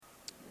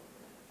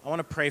I want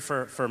to pray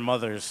for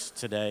mothers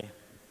today,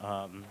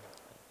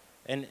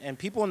 and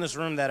people in this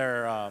room that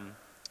are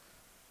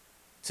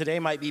today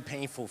might be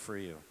painful for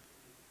you.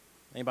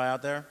 Anybody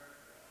out there?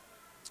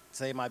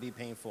 Today might be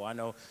painful. I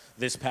know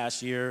this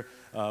past year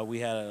we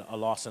had a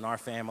loss in our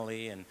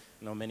family, and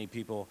many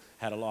people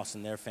had a loss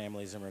in their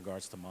families in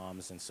regards to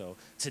moms. And so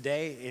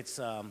today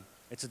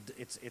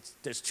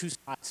there's two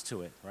sides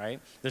to it, right?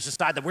 There's a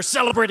side that we're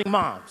celebrating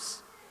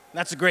moms.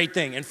 That's a great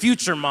thing, and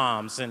future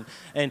moms, and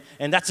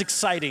that's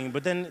exciting.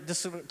 But then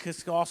this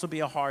could also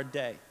be a hard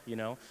day,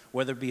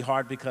 whether it be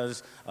hard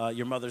because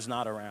your mother's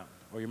not around,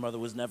 or your mother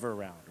was never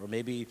around, or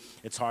maybe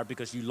it's hard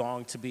because you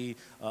long to be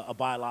a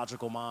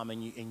biological mom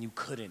and you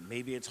couldn't.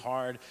 Maybe it's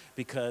hard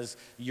because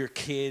your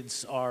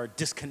kids are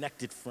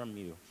disconnected from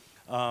you.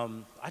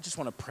 I just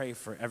want to pray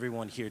for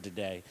everyone here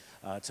today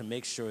to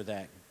make sure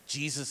that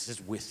Jesus is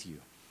with you,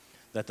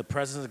 that the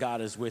presence of God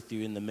is with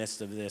you in the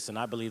midst of this. And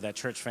I believe that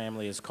church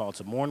family is called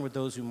to mourn with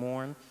those who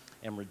mourn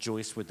and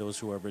rejoice with those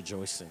who are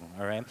rejoicing,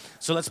 all right?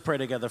 So let's pray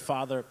together.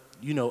 Father,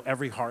 you know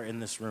every heart in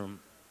this room.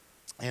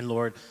 And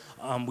Lord,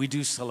 we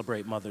do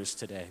celebrate mothers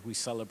today. We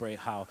celebrate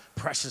how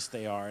precious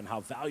they are and how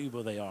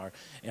valuable they are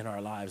in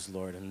our lives,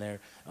 Lord. And they're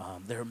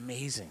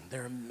amazing.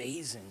 They're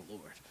amazing,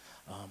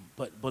 Lord.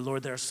 But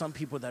Lord, there are some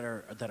people that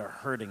are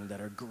hurting, that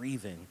are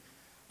grieving.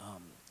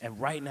 And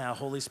right now,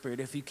 Holy Spirit,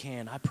 if you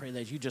can, I pray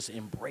that you just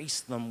embrace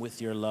them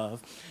with your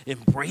love.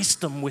 Embrace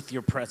them with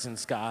your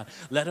presence, God.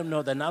 Let them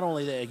know that not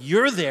only that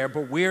you're there,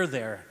 but we're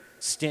there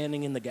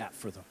standing in the gap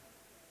for them.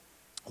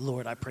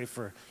 Lord, I pray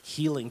for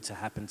healing to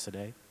happen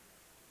today.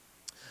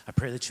 I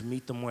pray that you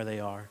meet them where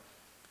they are.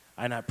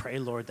 And I pray,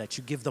 Lord, that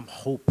you give them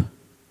hope,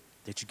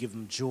 that you give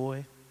them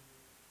joy,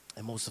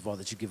 and most of all,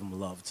 that you give them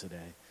love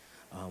today.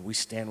 We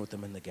stand with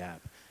them in the gap,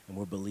 and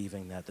we're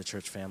believing that the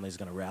church family is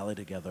going to rally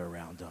together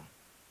around them,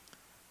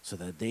 so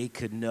that they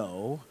could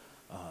know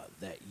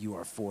that you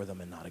are for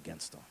them and not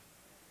against them.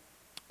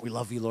 We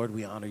love you, Lord.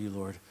 We honor you,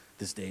 Lord.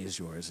 This day is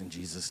yours. In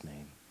Jesus'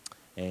 name,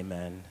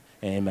 amen.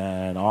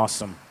 Amen.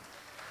 Awesome.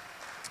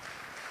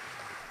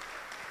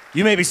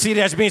 You may be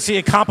seated. As you're being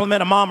seated,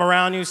 compliment a mom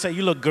around you. Say,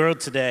 you look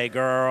good today,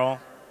 girl.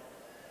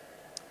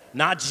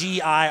 Not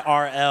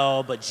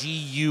G-I-R-L, but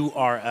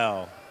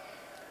G-U-R-L.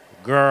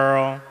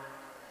 Girl.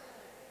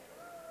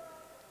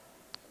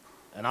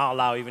 And I'll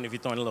allow, even if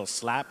you're throwing a little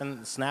snap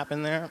in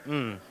there.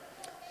 A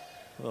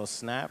little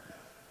snap.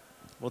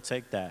 We'll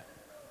take that.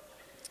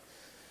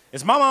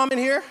 Is my mom in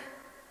here?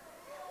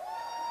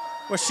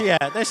 Where's she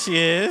at? There she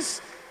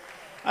is.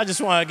 I just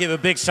want to give a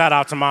big shout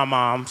out to my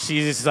mom.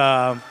 She's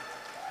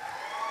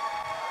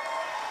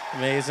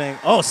amazing.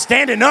 Oh,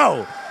 standing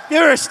O.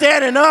 Give her a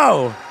standing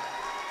O.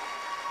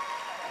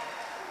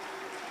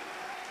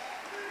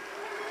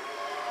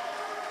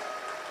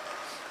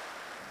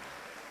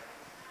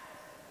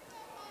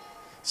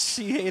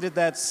 She hated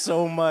that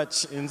so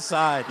much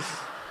inside.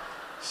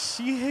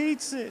 She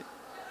hates it.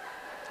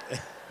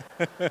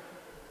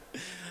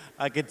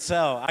 I could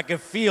tell. I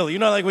could feel.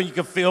 Like when you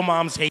can feel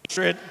mom's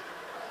hatred?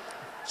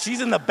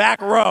 She's in the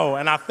back row,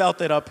 and I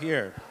felt it up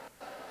here.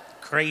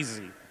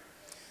 Crazy.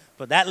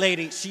 But that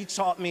lady, she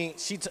taught me,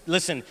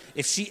 listen,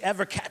 if she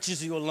ever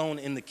catches you alone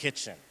in the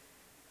kitchen,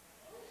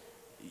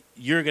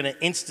 you're going to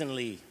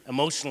instantly,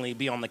 emotionally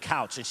be on the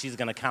couch, and she's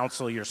going to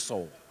counsel your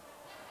soul.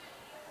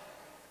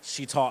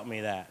 She taught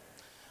me that.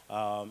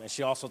 And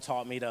she also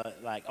taught me to,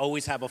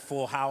 always have a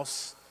full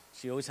house.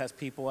 She always has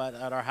people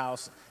at our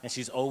house, and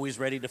she's always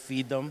ready to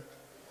feed them.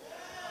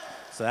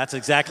 So that's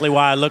exactly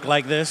why I look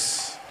like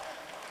this.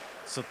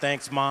 So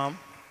thanks, Mom.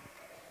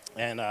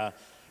 And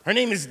her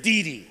name is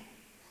Dee Dee.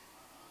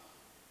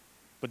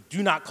 But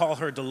do not call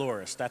her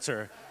Dolores. That's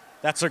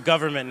her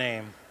government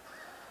name.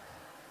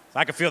 So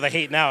I can feel the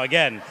hate now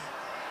again.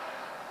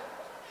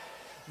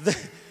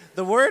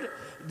 The word,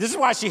 this is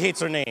why she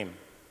hates her name.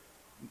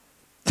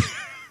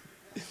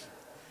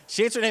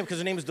 She hates her name because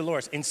her name is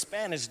Dolores. In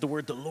Spanish, the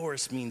word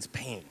Dolores means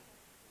pain.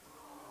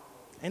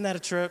 Ain't that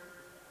a trip?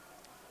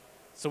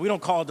 So we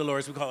don't call her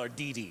Dolores, we call her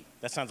Dee Dee.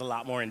 That sounds a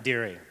lot more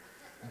endearing.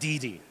 Dee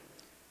Dee,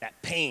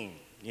 that pain,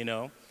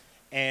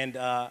 And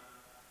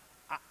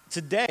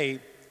today,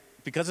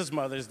 because it's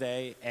Mother's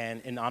Day,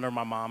 and in honor of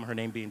my mom, her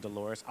name being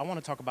Dolores, I want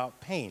to talk about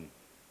pain.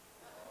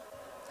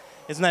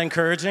 Isn't that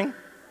encouraging?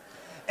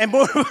 And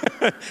more,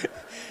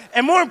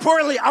 and more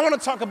importantly, I want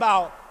to talk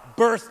about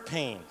birth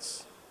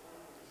pains,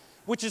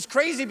 which is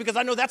crazy because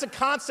I know that's a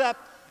concept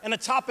and a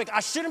topic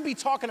I shouldn't be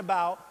talking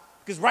about,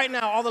 because right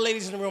now, all the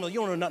ladies in the room, you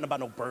don't know nothing about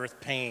no birth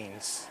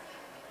pains,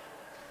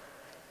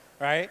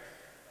 right?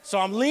 So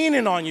I'm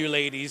leaning on you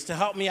ladies to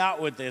help me out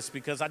with this,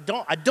 because I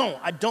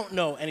don't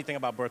know anything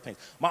about birth pains.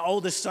 My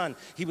oldest son,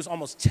 he was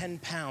almost 10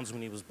 pounds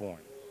when he was born,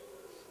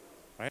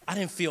 right? I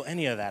didn't feel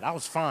any of that. I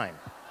was fine,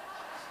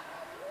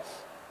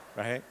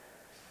 right?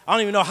 I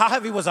don't even know, how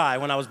heavy was I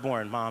when I was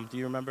born, Mom? Do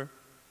you remember?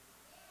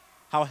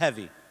 How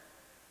heavy?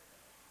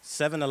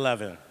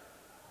 7'11".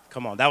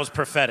 Come on, that was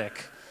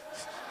prophetic.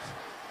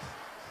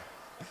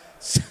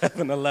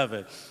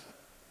 7'11".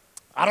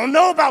 I don't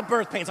know about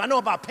birth pains. I know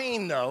about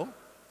pain, though.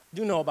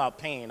 do know about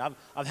pain.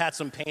 I've had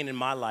some pain in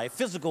my life,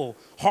 physical,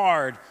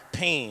 hard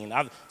pain.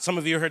 Some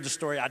of you heard the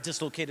story. I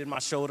dislocated my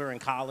shoulder in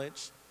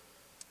college.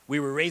 We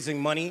were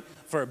raising money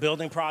for a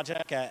building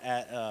project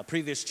at a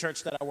previous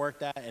church that I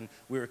worked at, and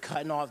we were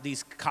cutting off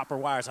these copper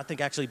wires. I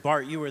think actually,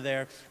 Bart, you were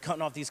there,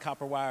 cutting off these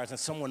copper wires, and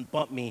someone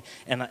bumped me,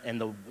 and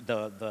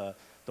the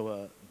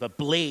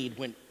blade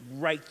went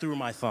right through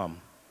my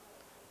thumb,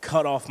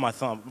 cut off my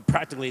thumb.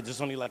 Practically,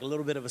 there's only like a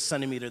little bit of a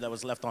centimeter that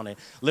was left on it.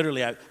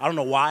 Literally, I don't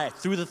know why, I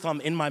threw the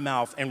thumb in my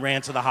mouth and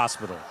ran to the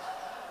hospital.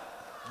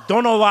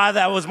 Don't know why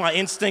that was my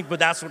instinct, but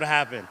that's what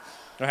happened,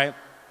 right?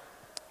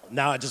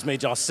 Now I just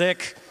made y'all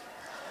sick.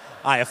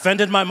 I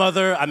offended my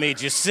mother. I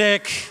made you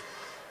sick.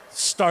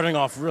 Starting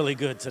off really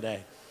good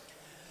today.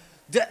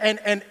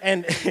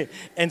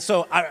 And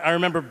so I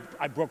remember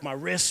I broke my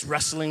wrist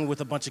wrestling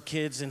with a bunch of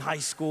kids in high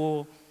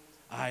school.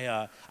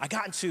 I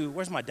got into,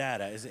 where's my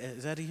dad at?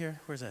 Is Eddie here?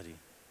 Where's Eddie?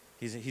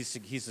 He's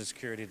the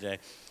security today.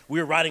 We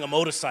were riding a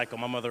motorcycle.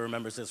 My mother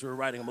remembers this. We were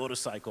riding a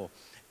motorcycle,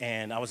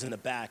 and I was in the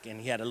back, and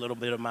he had a little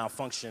bit of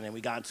malfunction, and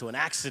we got into an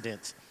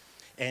accident.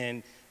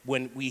 And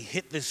when we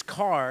hit this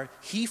car,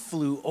 he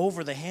flew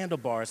over the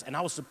handlebars, and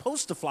I was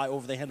supposed to fly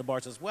over the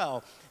handlebars as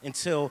well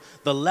until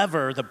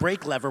the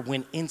brake lever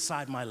went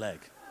inside my leg.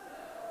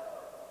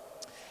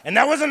 And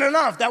that wasn't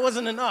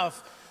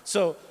enough.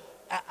 So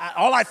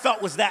all I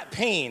felt was that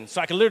pain.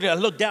 So I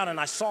look down and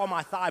I saw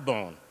my thigh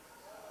bone,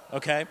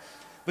 okay?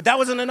 But that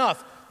wasn't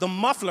enough. The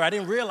muffler, I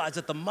didn't realize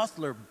that the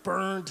muffler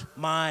burned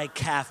my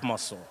calf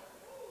muscle.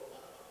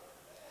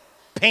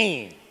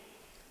 Pain.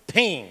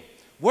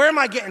 Where am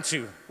I getting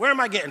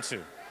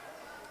to?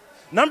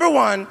 Number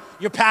one,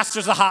 your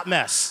pastor's a hot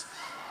mess,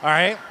 all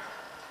right?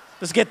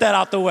 Let's get that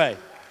out the way.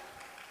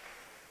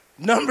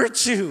 Number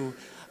two,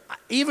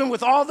 even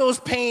with all those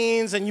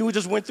pains and you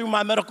just went through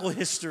my medical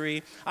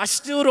history, I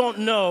still don't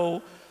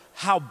know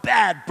how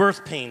bad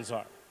birth pains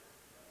are.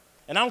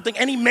 And I don't think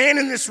any man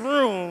in this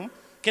room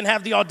can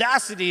have the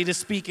audacity to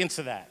speak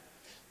into that.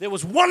 There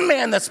was one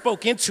man that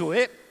spoke into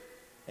it,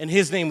 and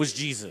his name was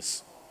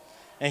Jesus.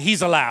 And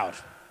he's allowed.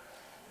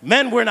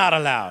 Men were not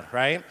allowed,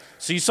 right?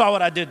 So you saw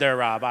what I did there,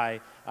 Rob.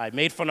 I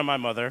made fun of my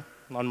mother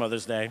on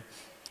Mother's Day.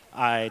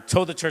 I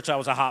told the church I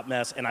was a hot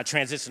mess, and I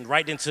transitioned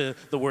right into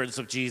the words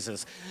of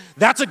Jesus.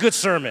 That's a good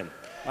sermon,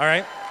 all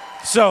right?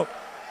 So,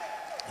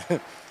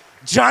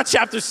 John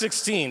chapter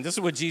 16, this is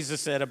what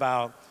Jesus said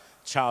about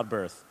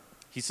childbirth.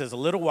 He says, a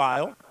little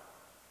while,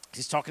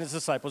 he's talking to his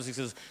disciples, he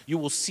says, you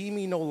will see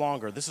me no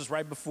longer. This is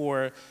right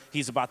before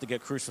he's about to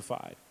get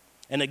crucified.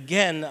 And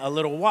again, a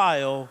little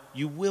while,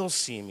 you will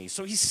see me.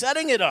 So he's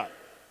setting it up.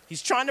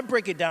 He's trying to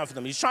break it down for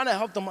them. He's trying to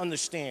help them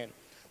understand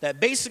that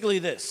basically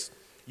this,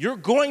 you're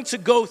going to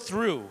go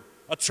through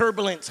a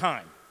turbulent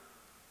time.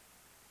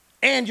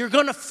 And you're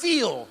going to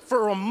feel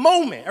for a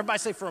moment, everybody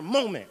say for a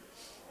moment.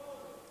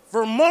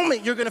 For a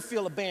moment, you're going to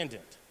feel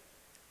abandoned.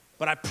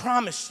 But I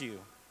promise you,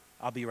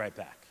 I'll be right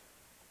back.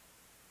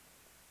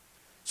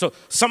 So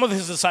some of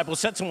his disciples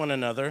said to one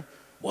another,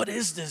 what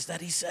is this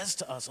that he says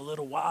to us? A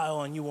little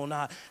while and you will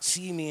not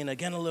see me, and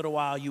again a little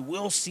while you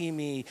will see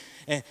me,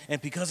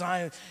 and because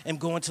I am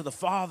going to the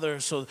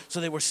Father. So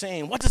they were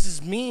saying, what does this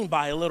mean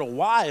by a little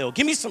while?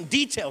 Give me some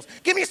details.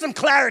 Give me some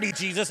clarity,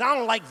 Jesus. I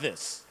don't like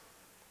this.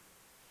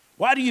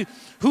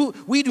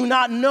 We do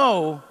not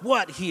know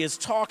what he is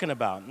talking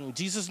about. And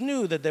Jesus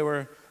knew that they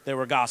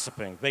were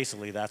gossiping.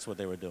 Basically, that's what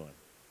they were doing.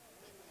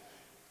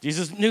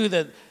 Jesus knew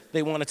that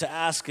they wanted to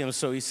ask him,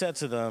 so he said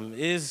to them,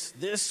 is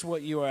this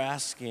what you are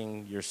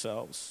asking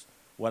yourselves?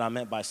 What I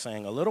meant by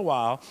saying, a little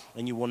while,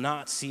 and you will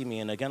not see me,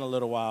 and again a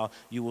little while,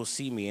 you will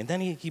see me. And then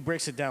he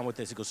breaks it down with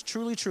this. He goes,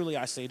 truly, truly,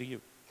 I say to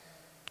you,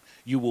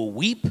 you will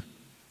weep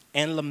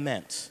and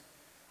lament,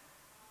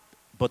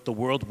 but the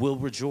world will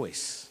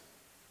rejoice.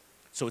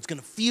 So it's going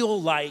to feel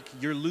like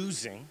you're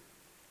losing,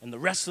 and the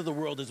rest of the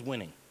world is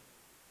winning.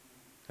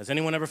 Has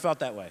anyone ever felt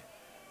that way?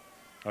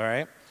 All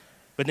right?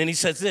 But then he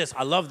says this,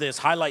 I love this,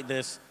 highlight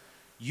this.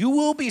 You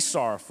will be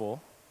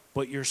sorrowful,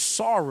 but your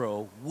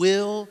sorrow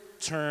will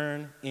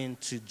turn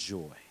into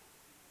joy.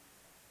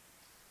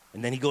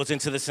 And then he goes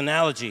into this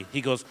analogy.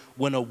 He goes,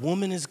 when a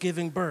woman is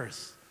giving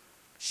birth,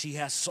 she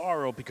has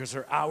sorrow because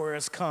her hour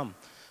has come.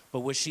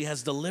 But when she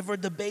has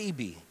delivered the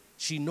baby,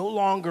 she no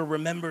longer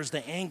remembers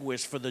the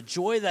anguish for the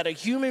joy that a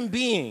human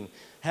being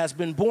has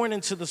been born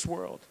into this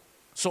world.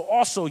 So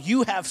also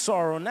you have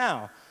sorrow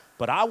now,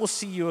 but I will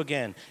see you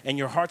again, and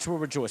your hearts will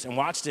rejoice. And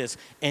watch this,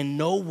 and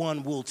no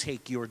one will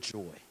take your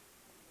joy.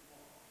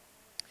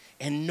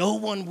 And no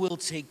one will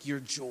take your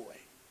joy.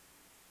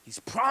 He's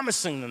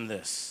promising them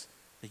this,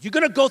 that you're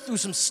going to go through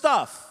some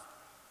stuff,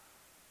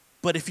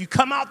 but if you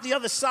come out the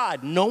other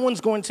side, no one's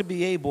going to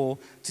be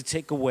able to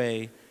take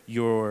away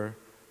your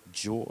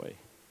joy.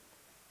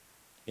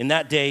 In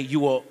that day, you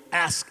will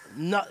ask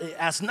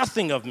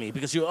nothing of me,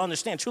 because you'll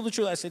understand. Truly,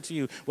 truly, I say to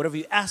you, whatever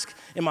you ask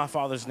in my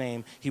Father's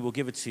name, he will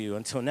give it to you.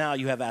 Until now,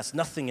 you have asked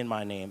nothing in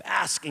my name.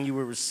 Ask, and you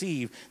will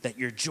receive, that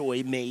your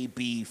joy may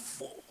be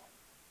full.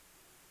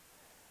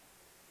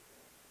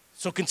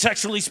 So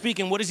contextually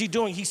speaking, what is he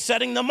doing? He's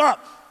setting them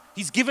up.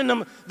 He's giving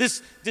them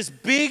this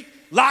big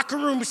locker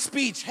room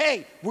speech,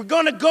 hey, we're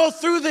going to go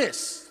through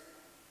this.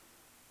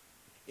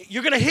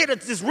 You're going to hit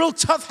this real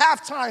tough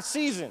halftime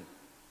season.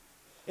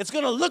 It's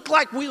going to look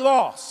like we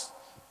lost.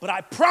 But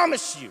I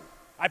promise you,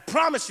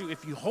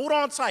 if you hold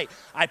on tight,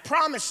 I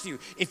promise you,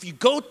 if you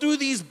go through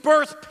these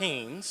birth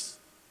pains,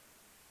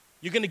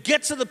 you're going to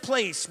get to the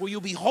place where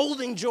you'll be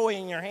holding joy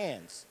in your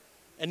hands,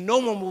 and no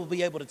one will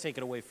be able to take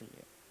it away from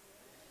you.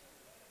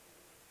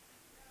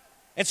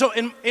 And so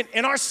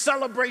in our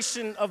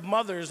celebration of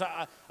mothers,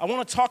 I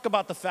want to talk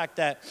about the fact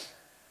that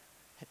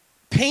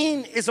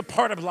pain is a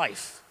part of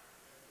life.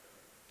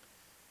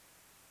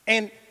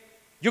 And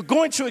you're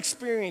going to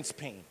experience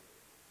pain.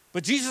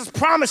 But Jesus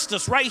promised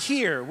us right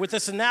here with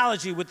this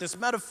analogy, with this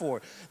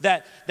metaphor,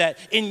 that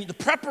in the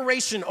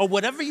preparation or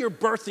whatever you're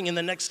birthing in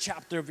the next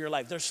chapter of your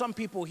life, there's some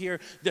people here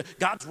that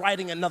God's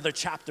writing another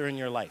chapter in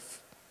your life.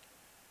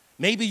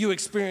 Maybe you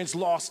experienced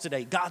loss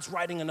today. God's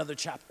writing another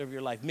chapter of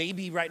your life.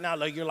 Maybe right now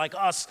like you're like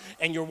us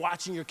and you're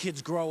watching your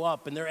kids grow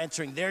up and they're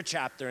entering their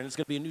chapter, and it's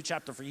going to be a new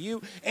chapter for you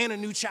and a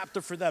new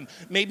chapter for them.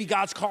 Maybe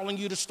God's calling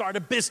you to start a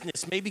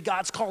business. Maybe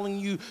God's calling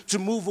you to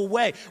move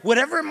away.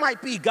 Whatever it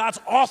might be, God's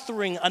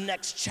authoring a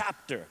next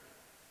chapter.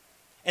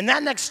 And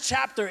that next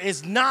chapter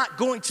is not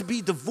going to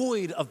be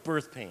devoid of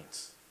birth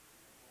pains.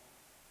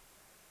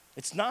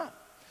 It's not.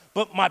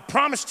 But my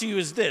promise to you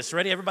is this.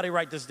 Ready? Everybody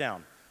write this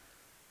down.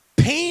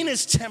 Pain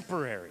is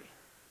temporary.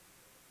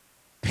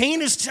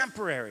 Pain is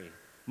temporary.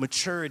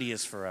 Maturity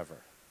is forever.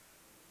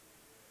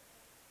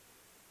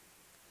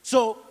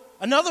 So,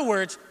 in other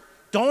words,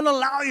 don't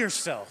allow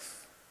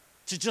yourself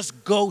to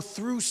just go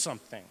through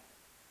something.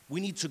 We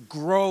need to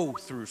grow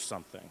through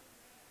something.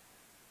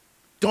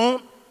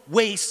 Don't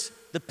waste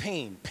the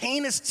pain.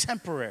 Pain is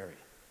temporary.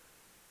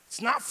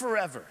 It's not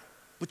forever,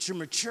 but your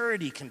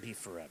maturity can be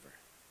forever.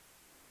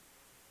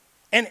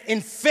 And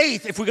in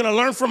faith, if we're going to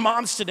learn from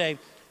moms today,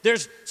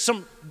 there's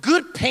some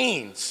good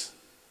pains.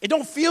 It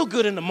don't feel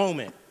good in the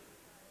moment.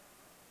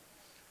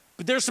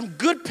 But there's some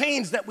good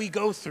pains that we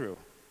go through.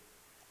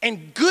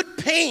 And good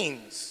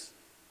pains,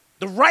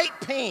 the right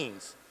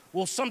pains,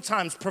 will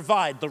sometimes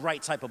provide the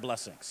right type of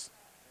blessings.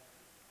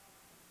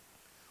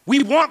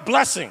 We want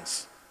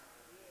blessings.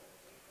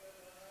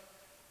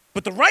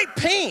 But the right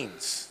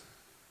pains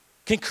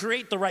can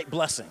create the right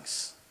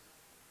blessings.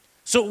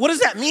 So what does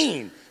that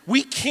mean?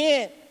 We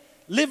can't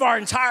live our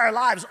entire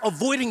lives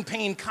avoiding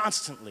pain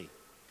constantly.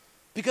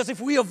 Because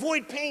if we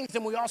avoid pains,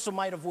 then we also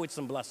might avoid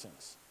some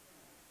blessings.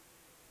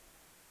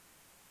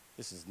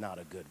 This is not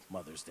a good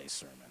Mother's Day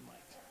sermon, Mike.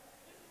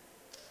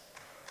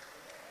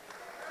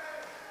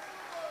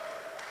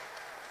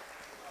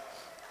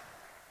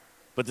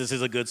 But this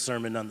is a good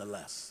sermon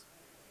nonetheless.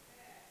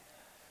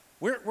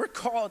 We're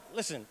called,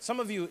 listen, some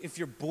of you, if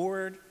you're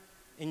bored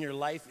in your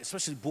life,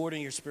 especially bored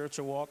in your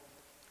spiritual walk,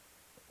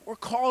 we're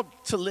called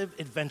to live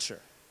adventure,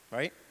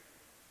 right?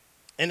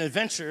 And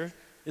adventure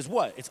is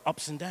what? It's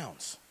ups and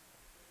downs,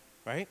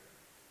 right?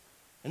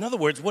 In other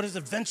words, what is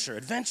adventure?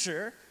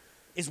 Adventure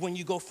is when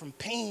you go from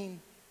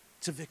pain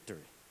to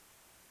victory,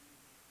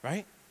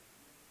 right?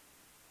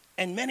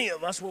 And many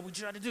of us, what we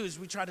try to do is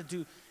we try to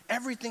do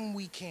everything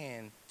we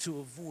can to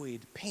avoid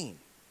pain.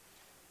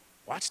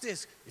 Watch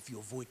this. If you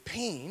avoid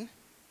pain,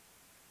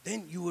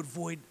 then you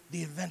avoid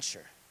the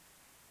adventure.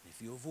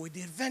 If you avoid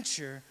the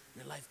adventure,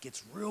 your life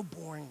gets real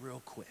boring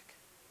real quick,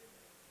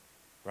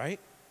 right?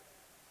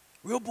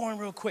 Real boring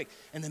real quick.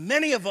 And then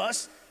many of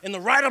us, in the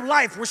ride of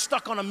life, we're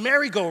stuck on a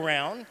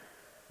merry-go-round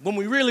when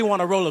we really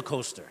want a roller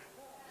coaster,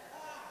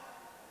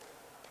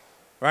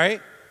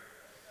 right?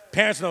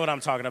 Parents know what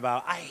I'm talking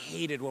about. I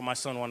hated when my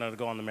son wanted to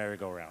go on the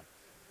merry-go-round.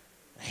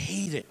 I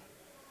hate it.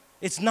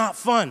 It's not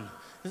fun.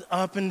 It's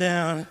up and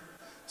down,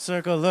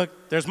 circle,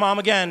 look, there's mom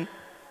again.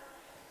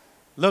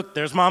 Look,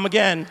 there's mom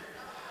again.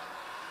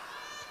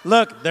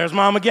 Look, there's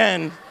mom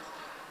again.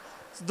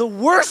 It's the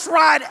worst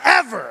ride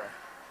ever.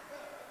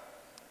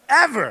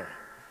 Ever.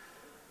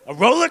 A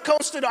roller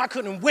coaster, I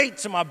couldn't wait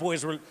till my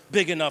boys were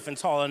big enough and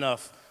tall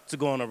enough to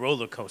go on a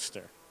roller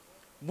coaster.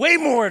 Way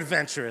more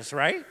adventurous,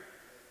 right?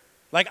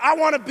 Like I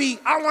want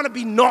to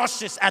be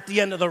nauseous at the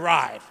end of the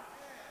ride.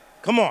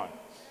 Come on.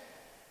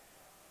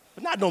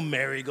 But not no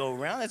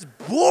merry-go-round. That's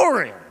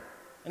boring.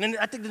 And then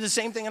I think the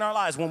same thing in our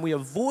lives. When we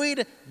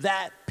avoid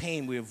that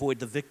pain, we avoid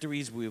the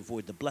victories, we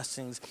avoid the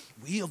blessings,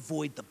 we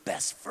avoid the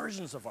best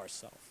versions of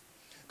ourselves.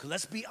 Because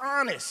let's be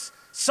honest,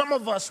 some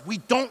of us, we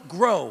don't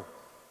grow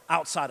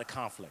outside of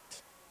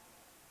conflict.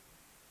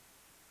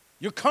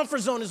 Your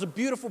comfort zone is a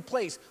beautiful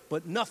place,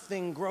 but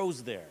nothing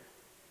grows there.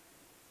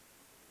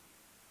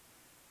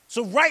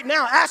 So right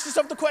now, ask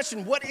yourself the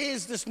question, what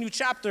is this new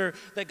chapter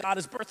that God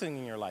is birthing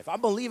in your life? I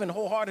believe in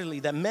wholeheartedly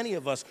that many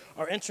of us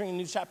are entering a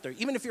new chapter.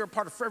 Even if you're a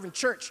part of Fervent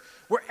Church,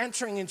 we're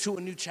entering into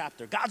a new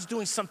chapter. God's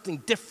doing something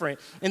different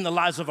in the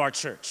lives of our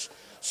church.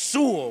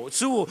 Sewell,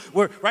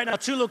 we're right now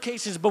 2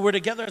 locations, but we're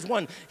together as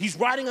one. He's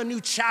writing a new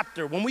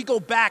chapter. When we go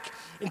back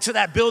into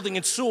that building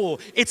in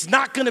Sewell, it's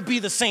not going to be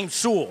the same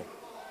Sewell.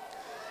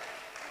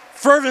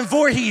 Fervent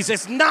Voorhees,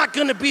 it's not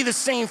going to be the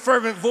same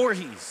Fervent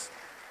Voorhees.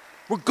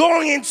 We're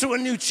going into a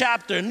new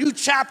chapter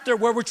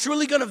where we're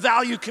truly going to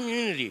value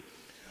community.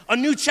 A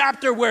new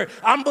chapter where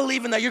I'm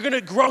believing that you're going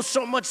to grow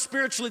so much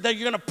spiritually that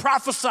you're going to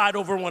prophesy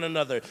over one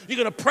another. You're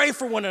going to pray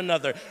for one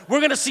another. We're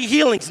going to see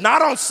healings,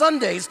 not on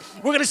Sundays.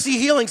 We're going to see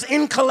healings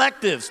in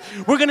collectives.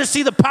 We're going to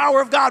see the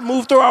power of God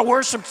move through our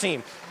worship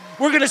team.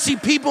 We're going to see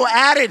people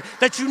added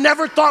that you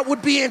never thought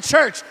would be in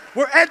church.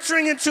 We're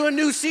entering into a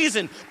new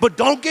season, but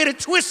don't get it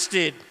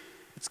twisted.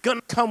 It's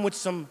going to come with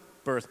some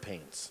birth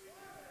pains.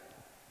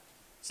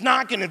 It's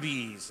not going to be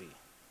easy,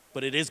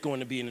 but it is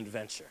going to be an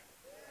adventure.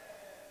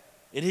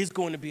 It is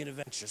going to be an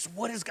adventure. So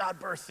what is God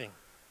birthing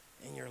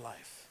in your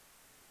life?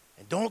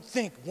 And don't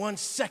think 1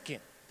 second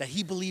that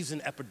he believes in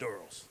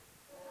epidurals.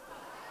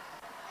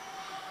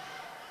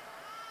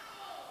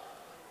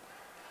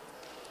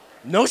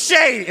 No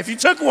shade if you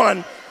took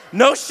one.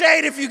 No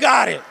shade if you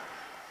got it.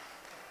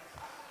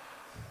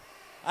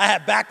 I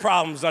had back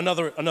problems,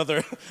 another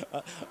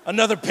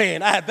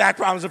pain. I had back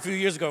problems a few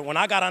years ago. When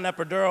I got on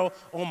epidural,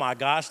 oh my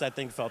gosh, that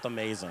thing felt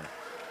amazing.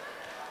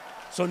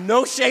 So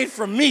no shade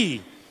from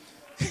me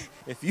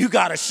if you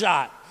got a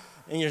shot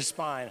in your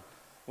spine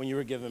when you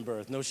were giving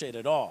birth. No shade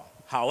at all.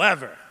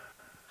 However,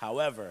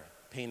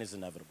 pain is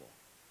inevitable.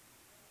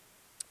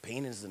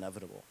 Pain is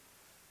inevitable,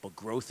 but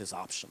growth is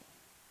optional.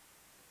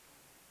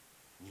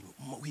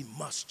 We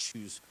must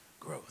choose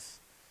growth.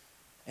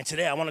 And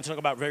today I want to talk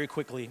about very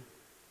quickly,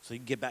 so you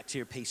can get back to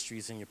your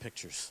pastries and your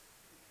pictures.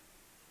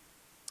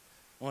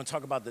 I want to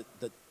talk about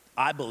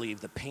I believe,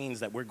 the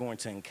pains that we're going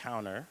to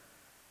encounter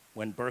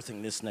when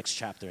birthing this next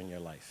chapter in your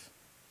life.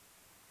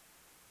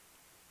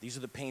 These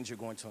are the pains you're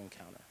going to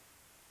encounter.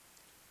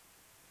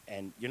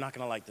 And you're not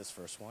going to like this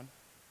first one,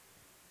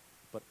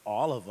 but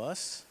all of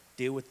us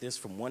deal with this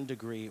from one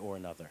degree or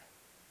another.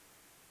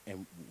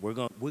 And we're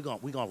going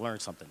to learn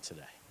something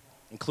today,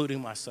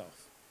 including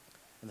myself.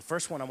 And the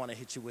first one I want to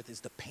hit you with is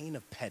the pain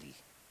of petty.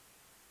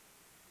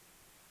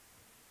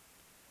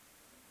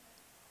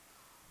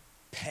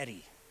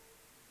 Petty.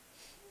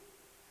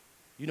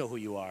 You know who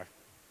you are.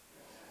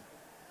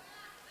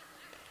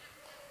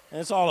 And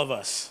it's all of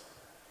us.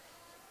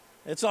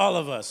 It's all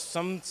of us.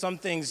 Some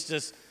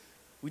things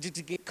we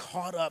just get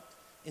caught up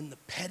in the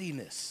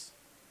pettiness.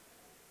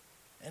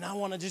 And I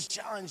want to just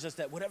challenge us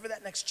that whatever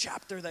that next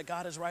chapter that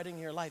God is writing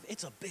in your life,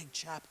 it's a big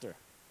chapter.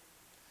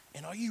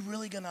 And are you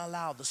really going to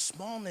allow the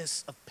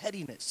smallness of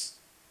pettiness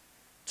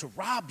to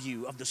rob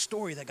you of the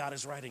story that God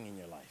is writing in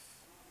your life?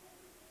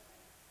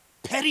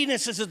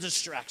 Pettiness is a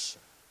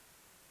distraction.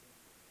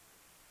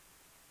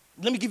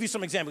 Let me give you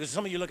some examples, because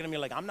some of you are looking at me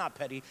like, I'm not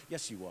petty.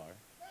 Yes, you are.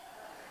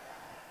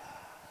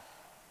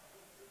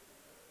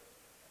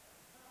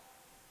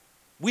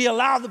 We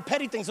allow the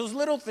petty things, those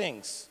little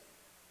things,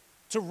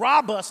 to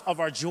rob us of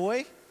our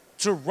joy,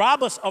 to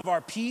rob us of our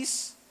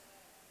peace,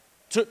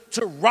 to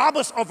rob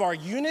us of our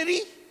unity.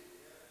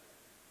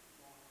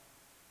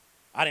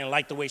 I didn't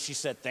like the way she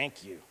said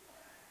thank you.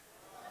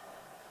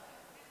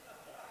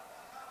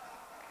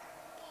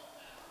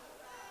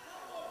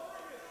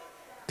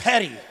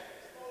 Petty,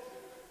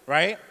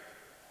 right?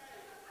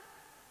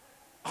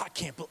 I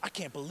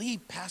can't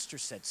believe Pastor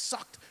said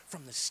sucked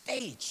from the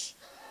stage.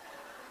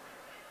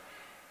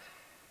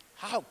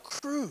 How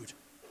crude.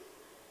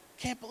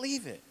 Can't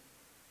believe it.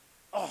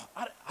 Oh,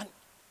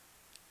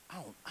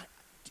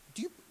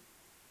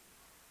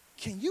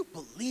 can you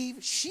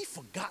believe she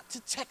forgot to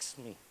text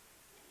me?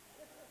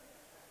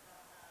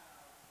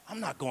 I'm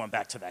not going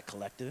back to that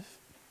collective.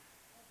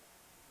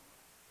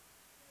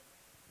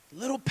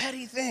 Little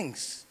petty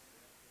things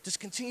just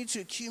continue to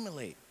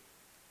accumulate.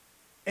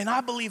 And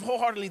I believe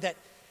wholeheartedly that,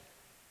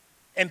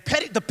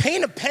 the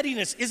pain of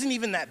pettiness isn't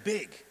even that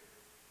big.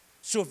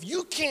 So if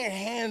you can't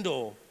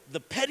handle the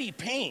petty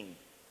pain,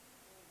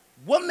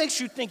 what makes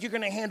you think you're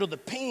going to handle the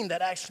pain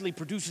that actually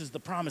produces the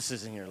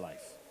promises in your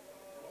life?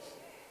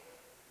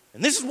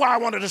 And this is why I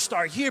wanted to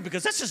start here,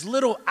 because that's just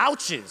little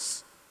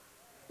ouches,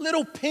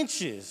 little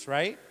pinches,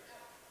 right?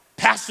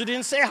 Pastor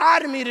didn't say hi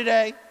to me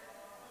today.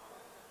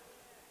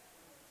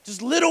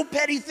 Just little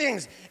petty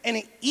things. And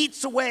it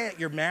eats away at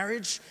your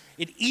marriage.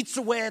 It eats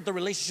away at the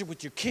relationship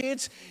with your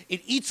kids.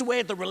 It eats away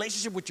at the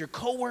relationship with your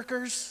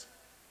coworkers.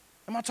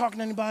 Am I talking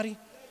to anybody?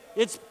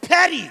 It's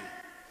petty.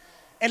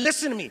 And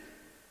listen to me.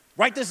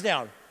 Write this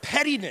down.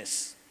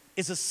 Pettiness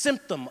is a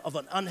symptom of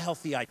an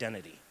unhealthy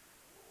identity.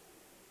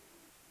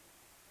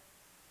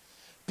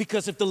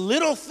 Because if the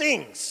little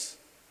things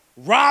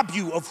rob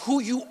you of who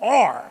you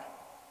are,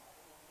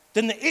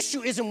 then the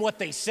issue isn't what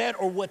they said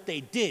or what they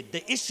did.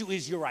 The issue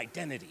is your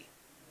identity.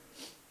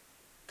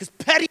 Because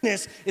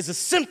pettiness is a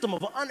symptom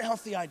of an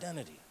unhealthy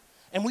identity.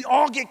 And we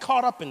all get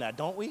caught up in that,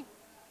 don't we?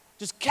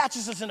 Just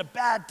catches us in a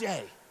bad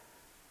day.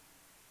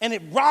 And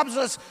it robs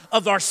us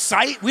of our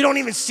sight. We don't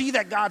even see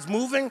that God's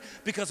moving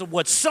because of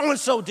what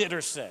so-and-so did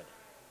or said.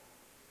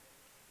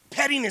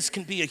 Pettiness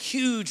can be a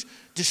huge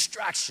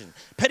distraction.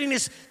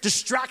 Pettiness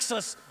distracts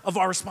us of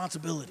our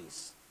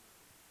responsibilities.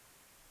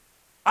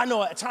 I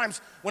know at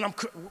times when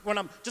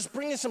I'm just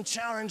bringing some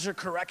challenge or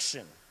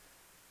correction,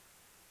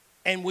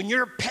 and when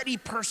you're a petty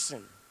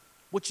person,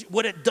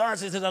 what it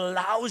does is it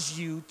allows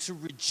you to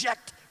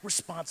reject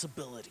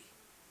responsibility,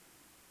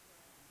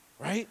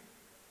 right?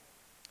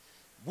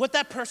 What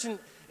that person,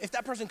 if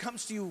that person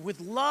comes to you with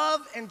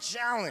love and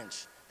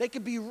challenge, they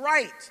could be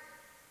right.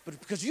 But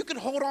because you can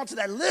hold on to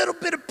that little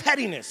bit of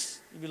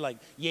pettiness, you'd be like,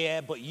 yeah,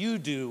 but you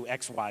do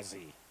X, Y,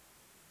 Z.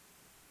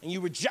 And you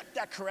reject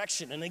that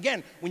correction. And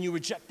again, when you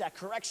reject that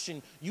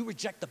correction, you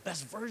reject the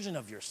best version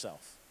of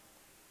yourself.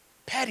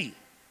 Petty.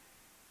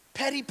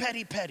 Petty,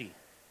 petty, petty.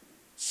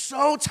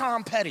 So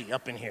Tom Petty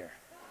up in here.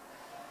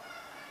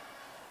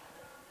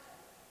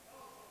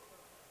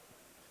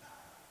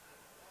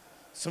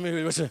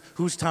 Somebody was saying,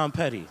 who's Tom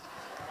Petty?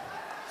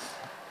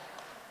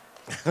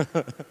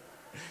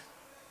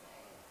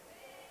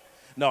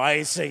 No, I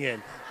ain't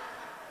singing.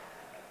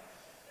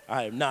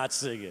 I am not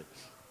singing.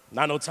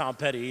 Not no Tom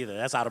Petty either.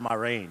 That's out of my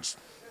range.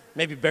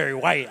 Maybe Barry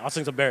White. I'll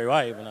sing some Barry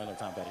White, but not no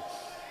Tom Petty.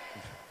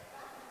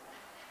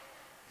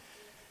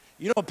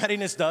 You know what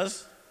pettiness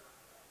does?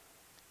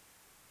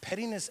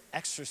 Pettiness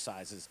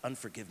exercises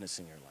unforgiveness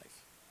in your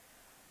life.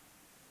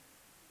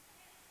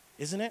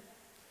 Isn't it?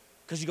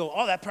 Because you go,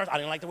 oh, that person, I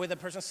didn't like the way that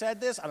person said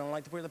this. I don't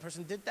like the way the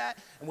person did that.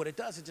 And what it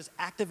does, it just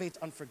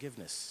activates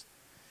unforgiveness.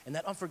 And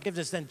that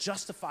unforgiveness then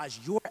justifies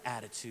your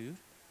attitude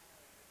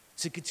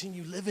to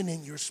continue living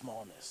in your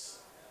smallness.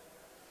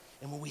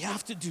 And what we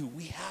have to do,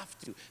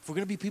 if we're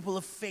going to be people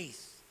of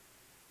faith,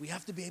 we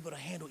have to be able to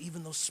handle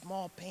even those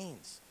small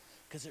pains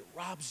because it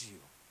robs you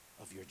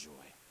of your joy.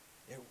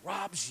 It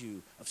robs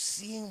you of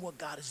seeing what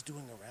God is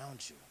doing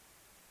around you.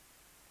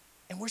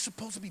 And we're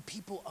supposed to be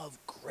people of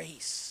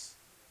grace.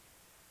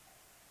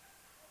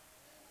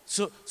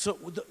 So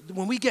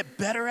when we get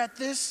better at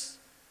this,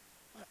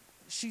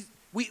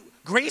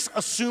 grace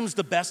assumes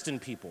the best in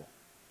people.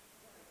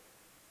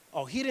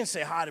 Oh, he didn't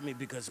say hi to me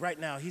because right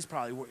now he's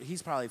probably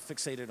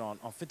fixated on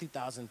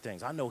 50,000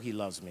 things. I know he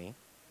loves me.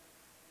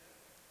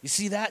 You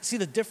see that? See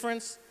the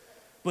difference?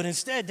 But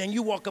instead, then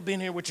you walk up in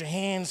here with your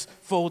hands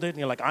folded and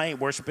you're like, I ain't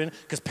worshiping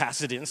because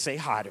pastor didn't say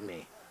hi to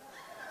me.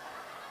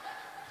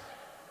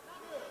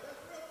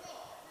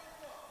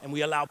 And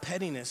we allow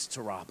pettiness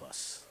to rob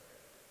us.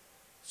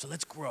 So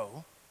let's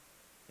grow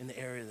in the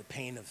area of the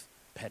pain of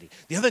petty.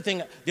 The other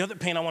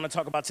pain I want to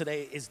talk about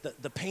today is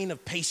the pain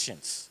of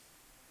patience.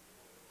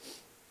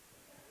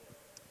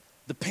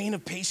 The pain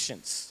of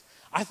patience.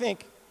 I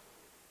think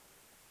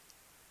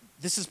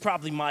this is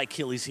probably my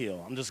Achilles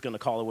heel. I'm just going to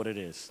call it what it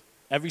is.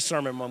 Every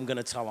sermon I'm going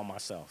to tell on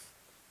myself.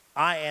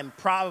 I am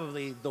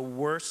probably the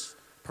worst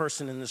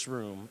person in this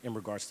room in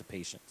regards to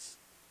patience.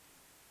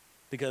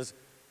 Because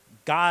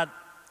God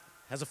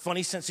has a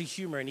funny sense of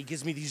humor and he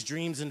gives me these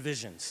dreams and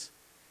visions.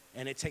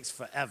 And it takes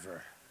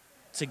forever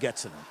to get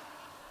to them.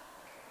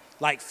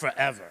 Like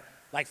forever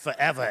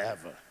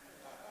ever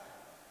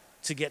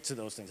to get to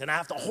those things. And I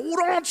have to hold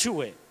on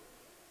to it.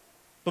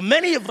 But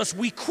many of us,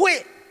 we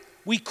quit.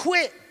 We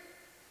quit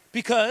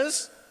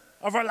because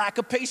of our lack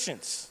of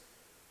patience.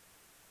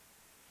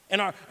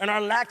 And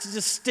our lack to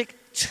just stick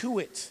to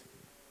it.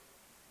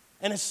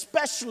 And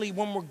especially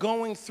when we're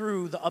going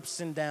through the ups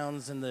and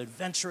downs and the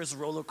adventurous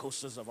roller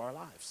coasters of our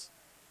lives.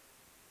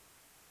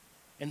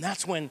 And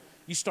that's when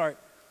you start,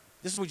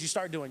 this is what you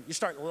start doing. You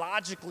start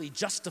logically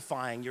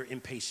justifying your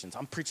impatience.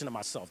 I'm preaching to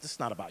myself. This is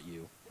not about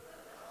you.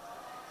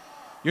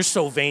 You're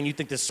so vain, you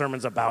think this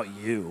sermon's about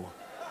you.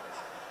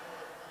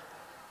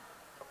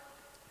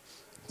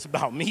 It's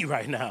about me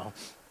right now.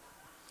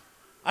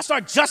 I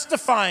start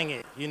justifying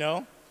it, you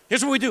know.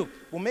 Here's what we do.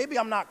 Well, maybe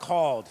I'm not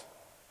called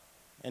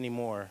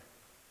anymore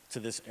to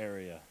this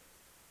area.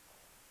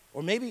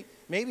 Or maybe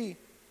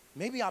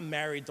I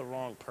married the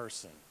wrong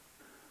person.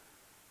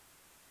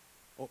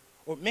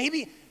 Or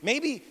maybe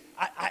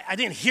I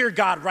didn't hear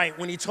God right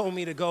when he told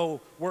me to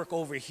go work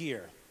over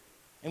here.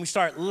 And we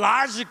start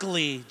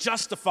logically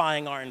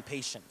justifying our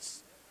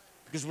impatience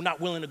because we're not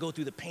willing to go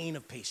through the pain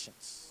of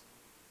patience.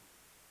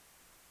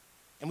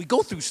 And we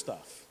go through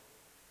stuff.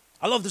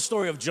 I love the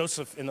story of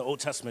Joseph in the Old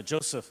Testament.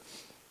 Joseph,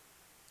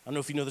 I don't know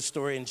if you know the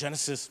story in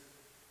Genesis.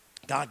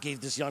 God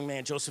gave this young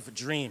man, Joseph, a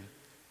dream.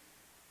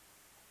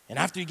 And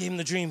after he gave him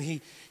the dream,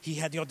 he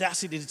had the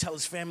audacity to tell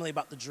his family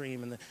about the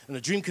dream. And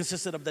the dream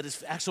consisted of that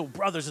his actual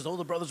brothers, his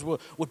older brothers,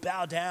 would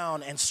bow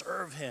down and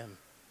serve him.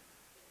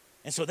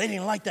 And so they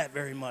didn't like that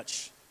very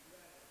much.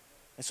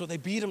 And so they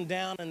beat him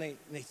down and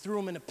they threw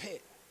him in a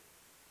pit.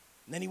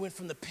 And then he went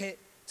from the pit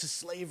to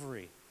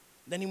slavery.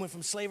 Then he went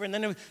from slavery, and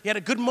then he had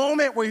a good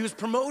moment where he was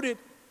promoted.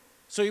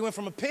 So he went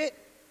from a pit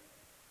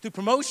to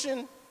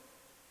promotion,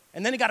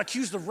 and then he got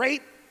accused of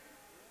rape.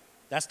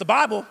 That's the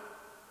Bible.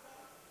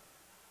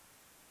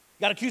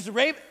 Got accused of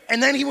rape,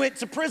 and then he went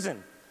to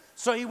prison.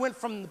 So he went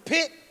from the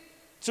pit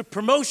to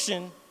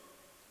promotion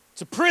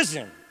to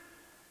prison.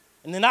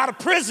 And then out of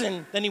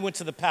prison, then he went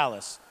to the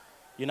palace.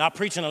 You're not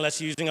preaching unless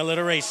you're using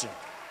alliteration.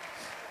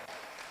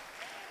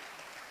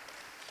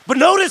 But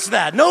notice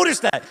that.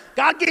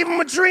 God gave him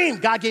a dream.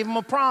 God gave him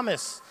a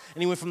promise.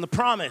 And he went from the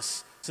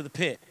promise to the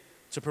pit,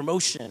 to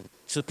promotion,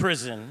 to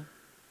prison,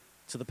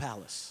 to the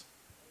palace.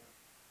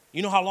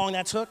 You know how long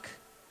that took?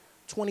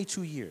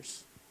 22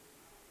 years.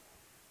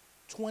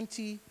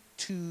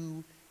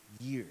 22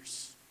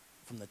 years.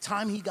 From the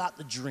time he got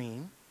the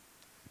dream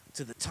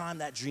to the time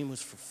that dream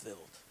was fulfilled.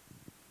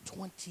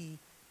 22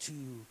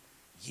 22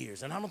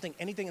 years. And I don't think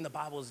anything in the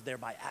Bible is there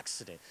by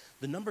accident.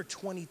 The number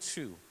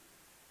 22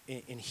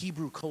 in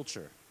Hebrew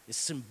culture is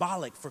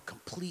symbolic for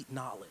complete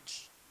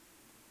knowledge.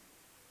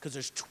 Because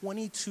there's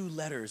 22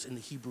 letters in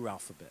the Hebrew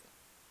alphabet.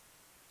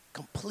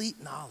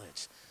 Complete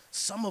knowledge.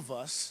 Some of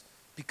us,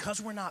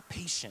 because we're not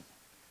patient,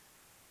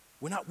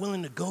 we're not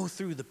willing to go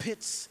through the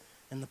pits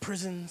and the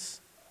prisons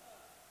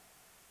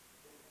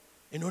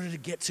in order to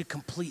get to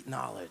complete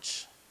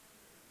knowledge.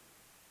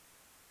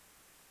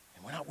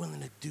 And we're not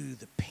willing to do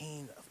the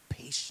pain of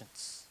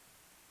patience.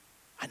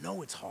 I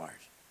know it's hard,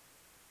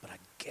 but I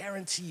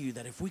guarantee you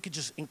that if we could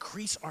just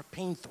increase our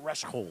pain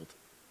threshold.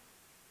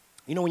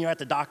 You know when you're at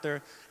the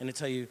doctor and they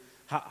tell you,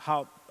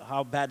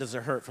 how bad does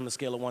it hurt from a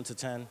scale of 1 to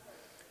 10?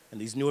 And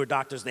these newer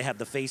doctors, they have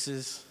the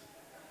faces,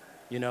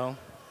 you know?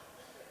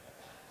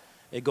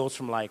 It goes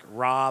from like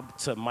Rob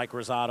to Mike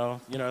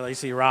Rosado. You know, you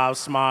see Rob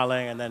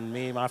smiling and then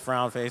me, my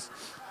frown face.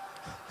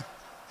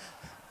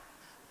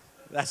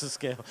 That's a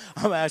scale.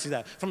 I'm gonna ask you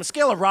that. From a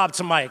scale of Rob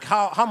to Mike,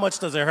 how much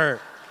does it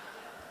hurt?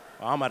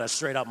 Well, I'm at a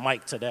straight up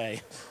Mike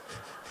today.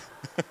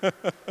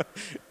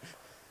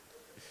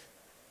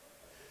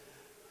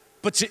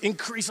 But to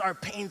increase our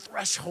pain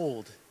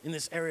threshold in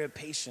this area of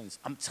patience,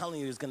 I'm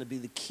telling you, is going to be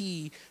the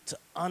key to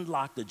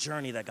unlock the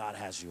journey that God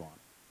has you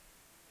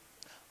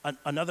on.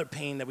 Another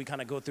pain that we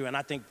kind of go through, and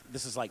I think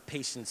this is like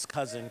patience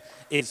cousin,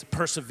 is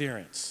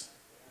perseverance.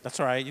 That's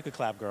all right. You could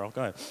clap, girl.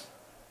 Go ahead.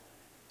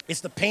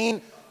 It's the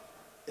pain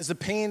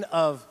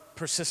of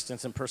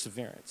persistence and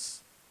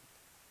perseverance.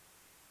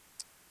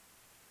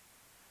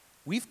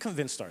 We've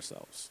convinced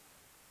ourselves.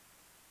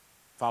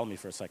 Follow me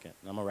for a second,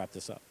 and I'm going to wrap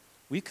this up.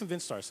 We've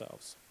convinced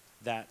ourselves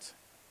that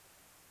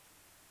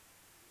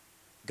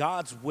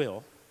God's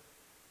will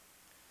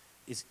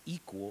is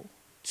equal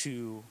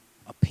to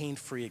a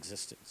pain-free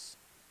existence.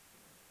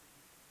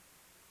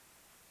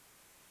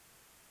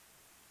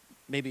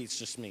 Maybe it's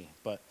just me,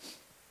 but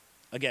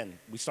again,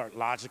 we start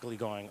logically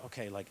going,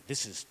 okay, like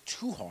this is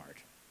too hard.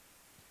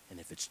 And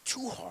if it's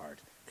too hard,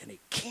 then it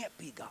can't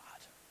be God.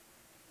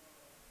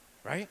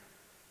 Right?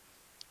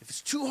 If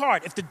it's too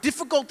hard, if the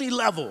difficulty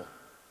level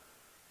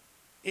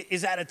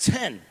is at a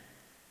 10,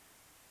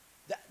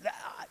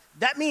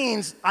 that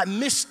means I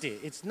missed it.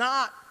 It's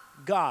not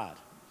God.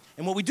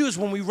 And what we do is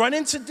when we run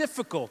into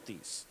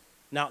difficulties,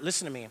 now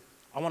listen to me,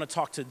 I want to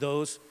talk to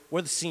those, where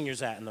are the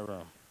seniors at in the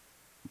room?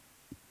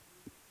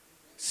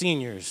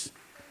 Seniors.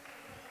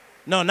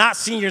 No, not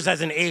seniors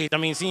as in age, I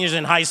mean seniors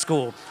in high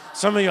school.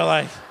 Some of you are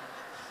like,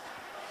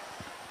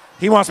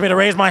 he wants me to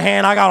raise my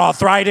hand, I got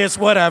arthritis,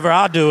 whatever,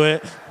 I'll do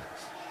it.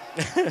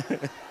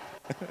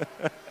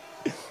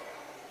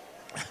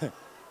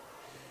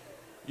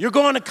 You're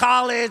going to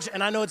college,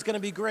 and I know it's going to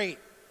be great.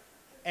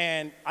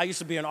 And I used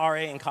to be an RA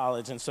in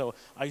college, and so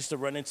I used to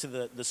run into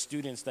the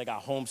students that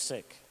got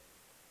homesick.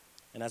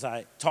 And as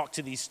I talked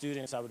to these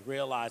students, I would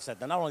realize that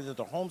not only that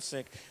they're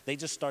homesick, they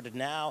just started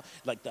now,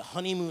 like the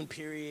honeymoon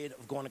period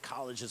of going to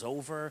college is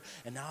over,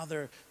 and now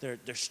they're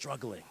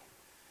struggling.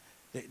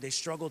 They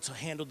struggle to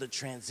handle the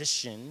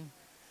transition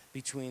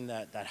between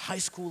that high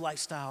school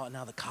lifestyle and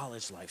now the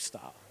college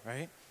lifestyle,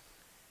 right?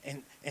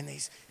 And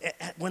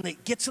when they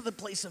get to the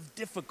place of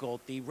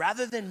difficulty,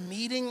 rather than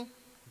meeting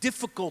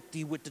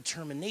difficulty with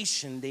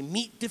determination, they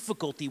meet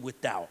difficulty with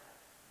doubt.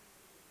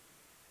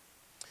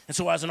 And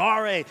so as an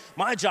RA,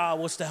 my job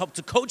was to help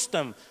to coach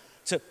them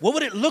to what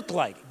would it look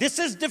like? This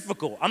is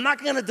difficult. I'm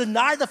not going to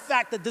deny the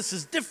fact that this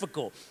is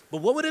difficult,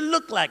 but what would it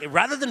look like? And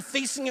rather than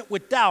facing it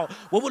with doubt,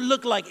 what would it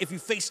look like if you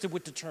faced it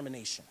with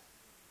determination?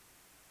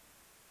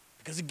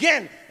 Because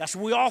again, that's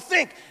what we all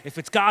think. If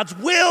it's God's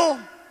will,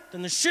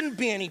 then there shouldn't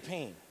be any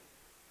pain.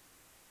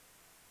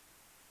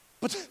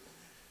 But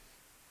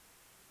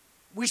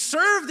we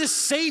serve this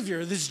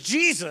Savior, this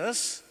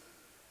Jesus,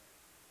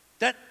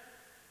 that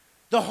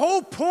the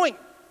whole point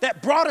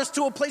that brought us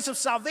to a place of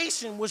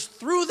salvation was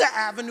through the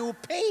avenue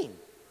of pain.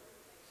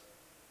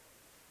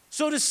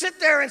 So to sit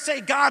there and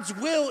say God's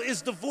will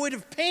is devoid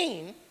of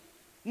pain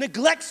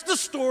neglects the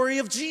story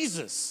of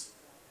Jesus.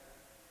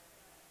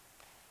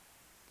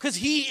 Because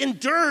he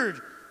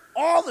endured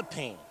all the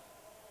pain.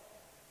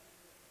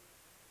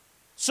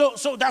 So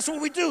that's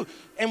what we do.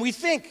 And we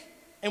think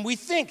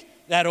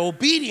that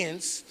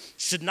obedience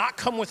should not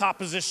come with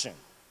opposition.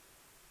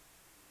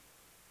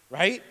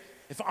 Right?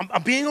 If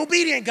I'm being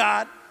obedient,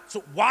 God,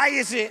 so why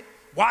is it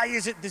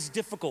this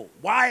difficult?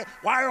 Why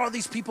are all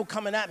these people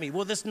coming at me?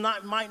 Well,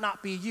 might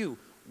not be you.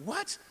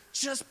 What?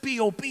 Just be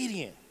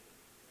obedient.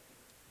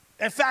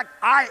 In fact,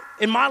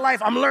 in my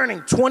life, I'm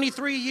learning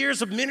 23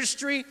 years of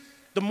ministry,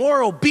 the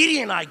more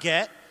obedient I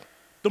get,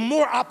 the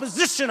more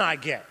opposition I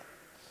get.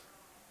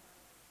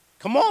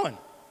 Come on.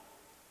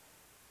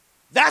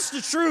 That's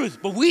the truth.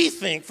 But we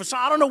think,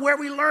 I don't know where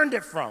we learned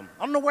it from.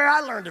 I don't know where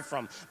I learned it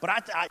from.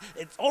 But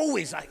it's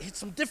always, I hit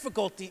some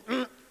difficulty,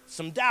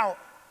 some doubt.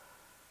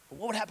 But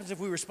what happens if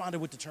we responded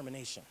with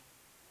determination?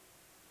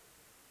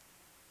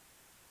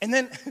 And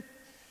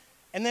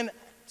then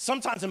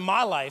sometimes in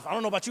my life, I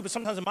don't know about you, but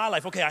sometimes in my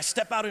life, okay, I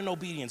step out in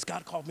obedience.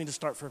 God called me to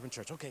start Fervent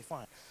Church. Okay,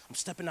 fine. I'm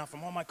stepping out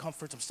from all my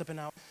comforts. I'm stepping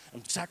out.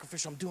 I'm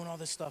sacrificial. I'm doing all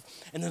this stuff.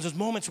 And then there's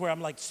moments where I'm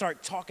like,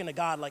 start talking to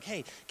God like,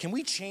 hey, can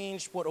we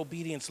change what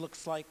obedience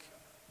looks like?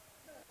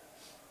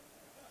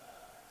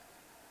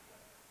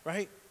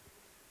 Right?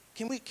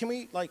 Can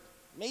we like,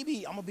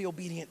 maybe I'm going to be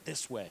obedient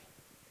this way.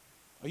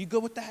 Are you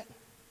good with that?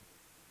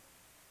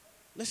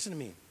 Listen to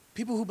me.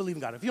 People who believe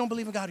in God. If you don't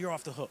believe in God, you're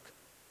off the hook.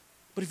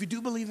 But if you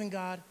do believe in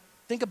God,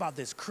 think about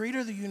this. Creator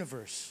of the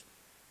universe,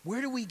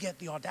 where do we get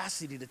the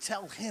audacity to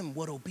tell him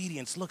what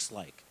obedience looks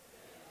like?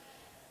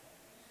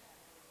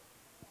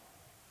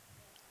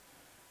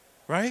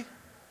 Right?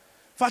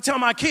 If I tell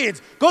my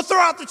kids, go throw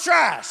out the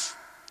trash,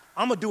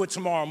 I'm going to do it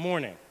tomorrow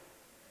morning.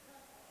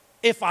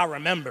 If I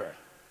remember.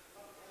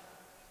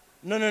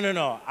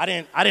 No. I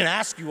didn't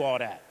ask you all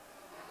that.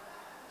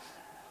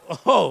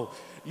 Oh,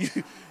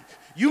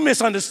 you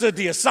misunderstood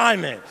the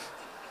assignment.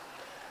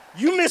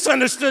 You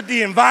misunderstood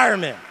the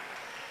environment.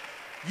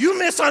 You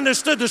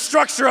misunderstood the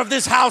structure of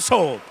this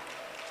household.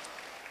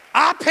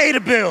 I pay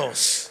the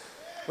bills,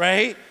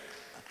 right?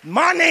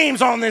 My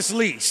name's on this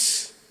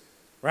lease,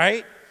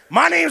 right?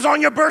 My name's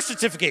on your birth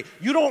certificate.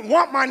 You don't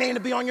want my name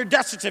to be on your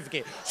death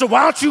certificate. So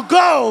why don't you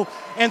go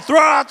and throw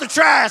out the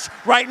trash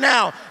right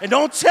now and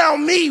don't tell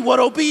me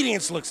what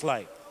obedience looks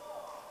like.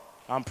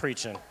 I'm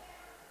preaching.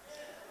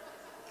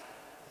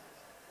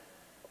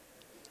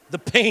 The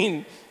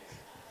pain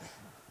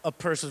of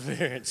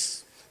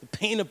perseverance, the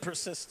pain of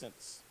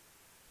persistence.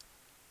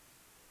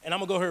 And I'm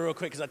going to go here real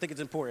quick because I think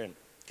it's important,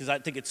 because I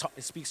think it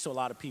speaks to a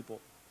lot of people.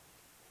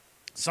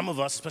 Some of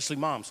us, especially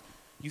moms,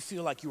 you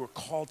feel like you were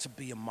called to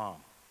be a mom.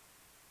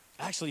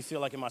 I actually feel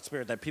like in my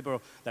spirit that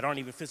people that aren't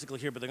even physically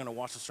here, but they're going to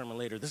watch the sermon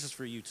later, this is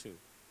for you too.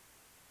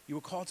 You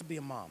were called to be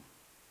a mom.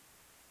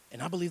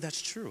 And I believe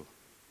that's true.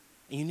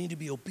 And you need to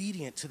be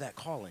obedient to that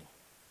calling.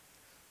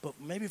 But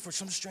maybe for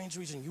some strange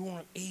reason, you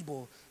weren't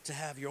able to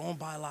have your own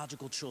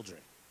biological children.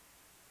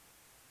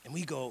 And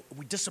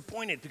we're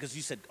disappointed because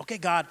you said, okay,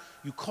 God,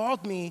 you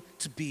called me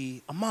to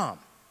be a mom.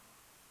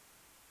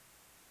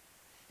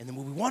 And then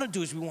what we want to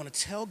do is we want to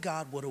tell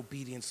God what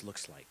obedience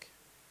looks like.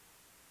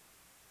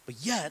 But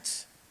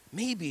yet,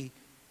 maybe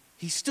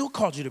he still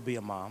called you to be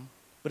a mom,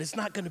 but it's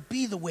not going to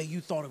be the way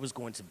you thought it was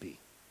going to be.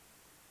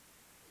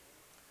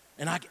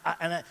 And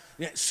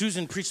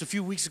Susan preached a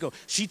few weeks ago.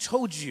 She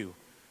told you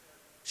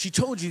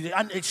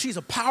that she's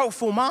a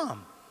powerful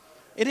mom.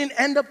 It didn't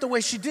end up the way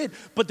she did,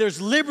 but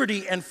there's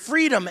liberty and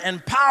freedom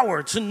and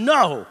power to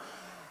know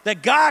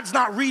that God's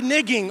not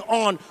reneging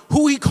on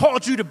who he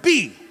called you to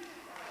be.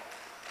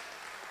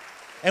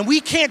 And we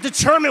can't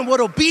determine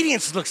what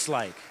obedience looks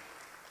like.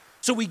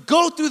 So we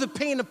go through the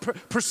pain of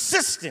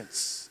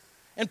persistence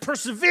and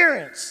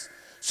perseverance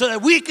so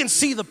that we can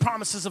see the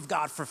promises of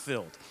God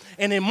fulfilled.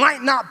 And it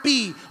might not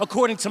be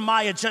according to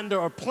my agenda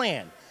or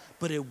plan,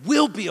 but it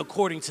will be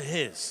according to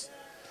his.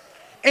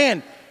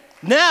 And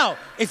now,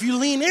 if you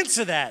lean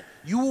into that,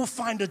 you will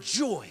find a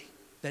joy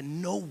that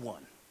no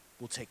one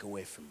will take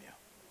away from you.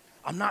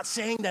 I'm not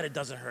saying that it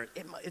doesn't hurt.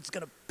 It's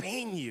going to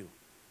pain you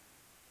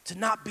to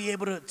not be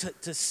able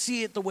to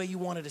see it the way you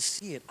wanted to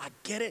see it. I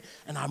get it,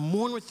 and I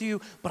mourn with you,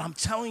 but I'm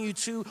telling you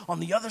too, on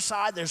the other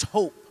side, there's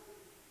hope.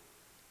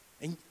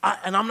 And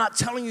I'm not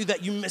telling you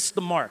that you missed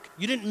the mark.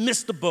 You didn't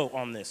miss the boat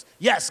on this.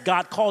 Yes,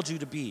 God called you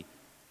to be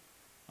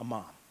a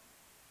mom.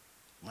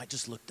 It might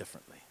just look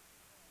differently.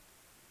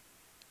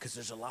 Because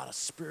there's a lot of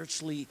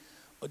spiritual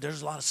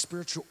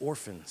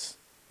orphans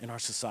in our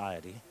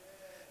society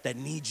that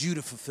need you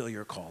to fulfill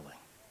your calling.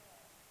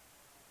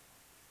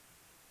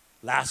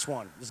 Last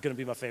one. This is going to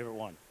be my favorite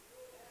one.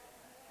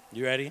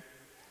 You ready?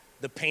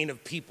 The pain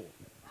of people.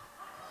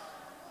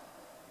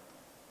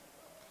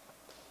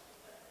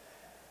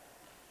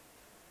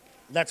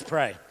 Let's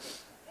pray.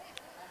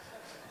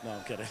 No,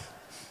 I'm kidding.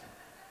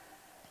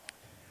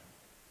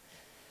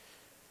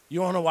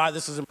 You want to know why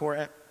this is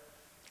important?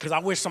 Because I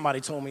wish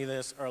somebody told me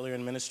this earlier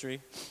in ministry.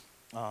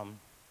 I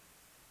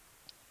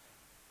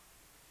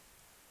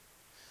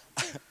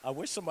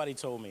wish somebody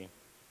told me,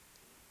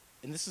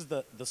 and this is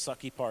the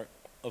sucky part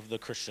of the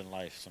Christian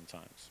life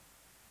sometimes.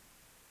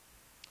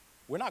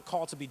 We're not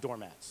called to be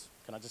doormats.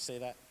 Can I just say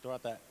that? Throw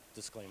out that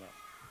disclaimer.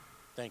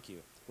 Thank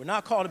you. We're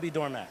not called to be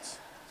doormats.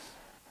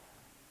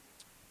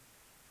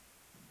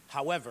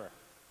 However,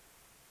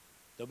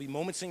 there'll be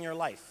moments in your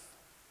life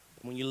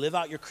when you live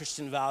out your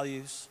Christian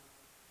values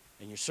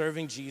and you're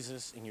serving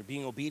Jesus and you're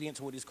being obedient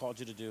to what he's called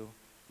you to do.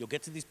 You'll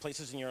get to these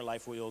places in your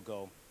life where you'll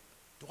go,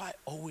 do I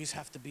always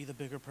have to be the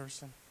bigger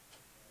person?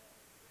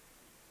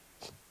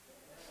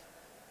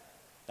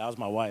 That was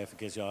my wife, in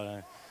case y'all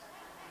didn't.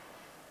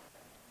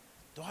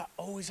 Do I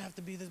always have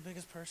to be the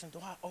biggest person? Do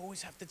I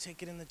always have to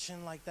take it in the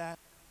chin like that?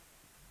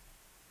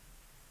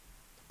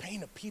 The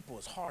pain of people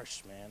is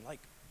harsh, man. Like,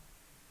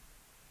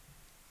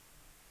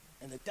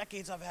 in the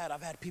decades I've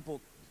had people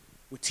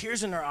with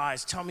tears in their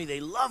eyes tell me they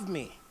love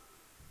me,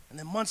 and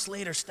then months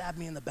later stab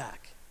me in the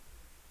back.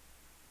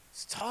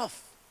 It's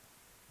tough.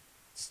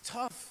 It's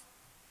tough.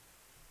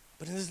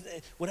 But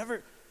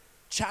whatever,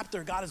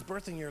 chapter God is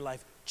birthing in your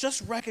life,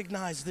 just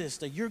recognize this,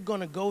 that you're going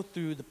to go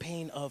through the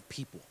pain of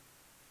people.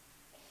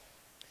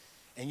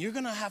 And you're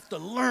going to have to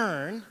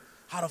learn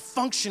how to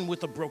function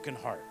with a broken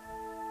heart.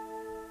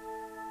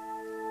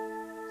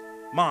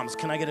 Moms,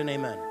 can I get an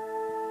amen?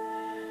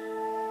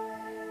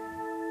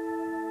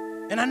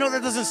 And I know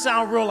that doesn't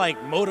sound real like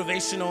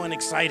motivational and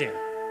exciting.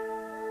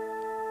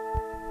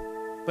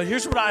 But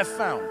here's what I've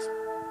found.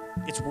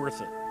 It's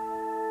worth it.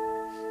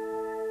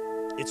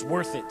 It's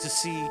worth it to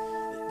see,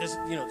 there's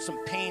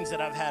some pains that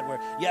I've had where,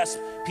 yes,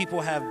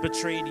 people have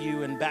betrayed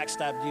you and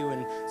backstabbed you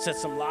and said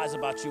some lies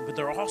about you, but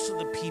there are also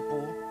the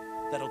people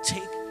that'll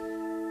take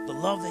the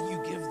love that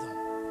you give them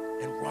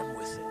and run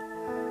with it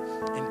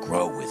and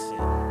grow with it.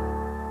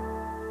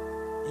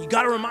 And you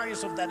got to remind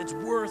yourself that it's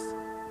worth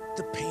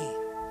the pain.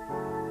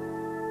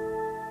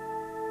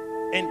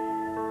 And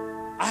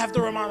I have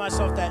to remind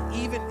myself that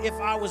even if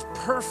I was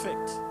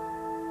perfect,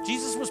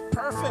 Jesus was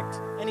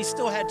perfect and he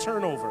still had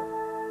turnover.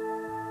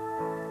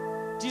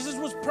 Jesus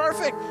was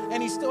perfect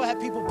and he still had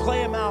people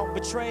play him out,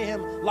 betray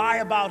him, lie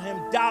about him,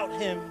 doubt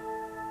him.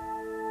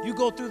 You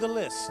go through the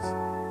list.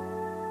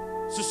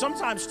 So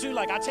sometimes too,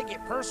 like I take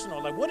it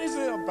personal. Like, what is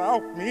it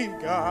about me,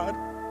 God,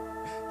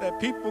 that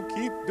people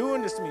keep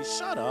doing this to me?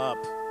 Shut up,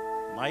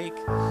 Mike.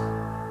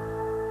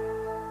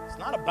 It's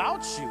not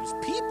about you, it's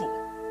people.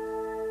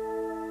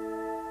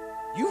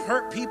 You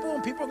hurt people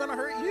and people are gonna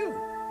hurt you.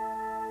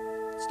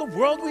 It's the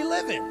world we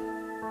live in.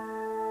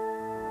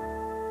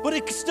 But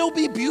it can still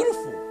be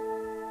beautiful.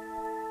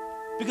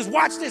 Because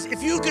watch this,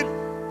 if you could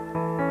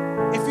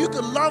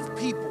love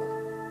people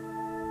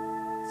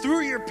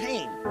through your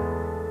pain,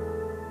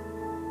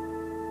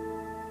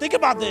 think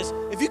about this.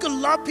 If you could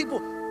love people,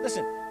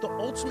 listen, the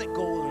ultimate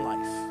goal in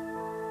life,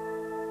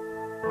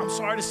 I'm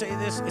sorry to say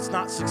this, it's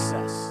not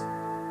success.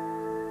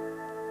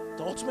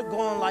 The ultimate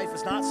goal in life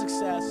is not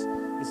success,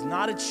 it's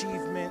not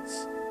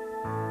achievements.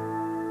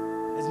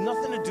 It has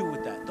nothing to do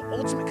with that. The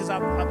ultimate, because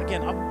I've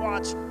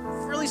watched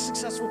really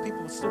successful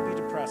people still be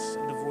depressed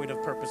and devoid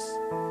of purpose.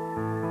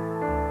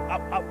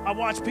 I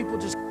watch people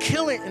just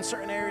kill it in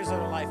certain areas of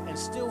their life and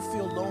still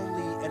feel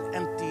lonely and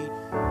empty.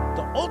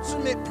 The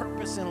ultimate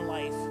purpose in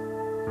life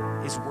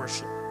is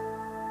worship.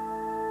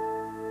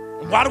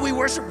 And why do we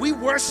worship? We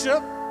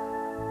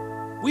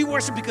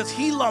worship because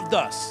he loved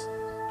us.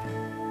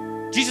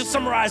 Jesus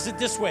summarized it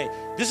this way.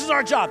 This is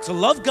our job, to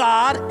love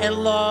God and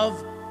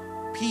love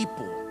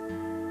people.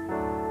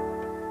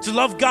 To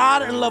love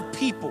God and love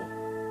people.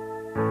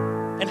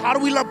 And how do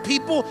we love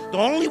people? The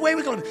only way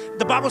we can,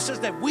 the Bible says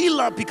that we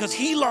love because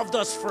he loved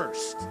us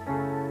first.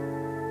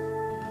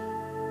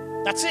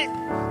 That's it.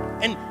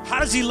 And how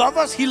does he love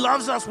us? He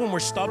loves us when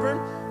we're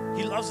stubborn.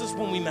 He loves us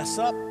when we mess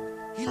up.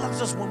 He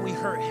loves us when we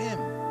hurt him.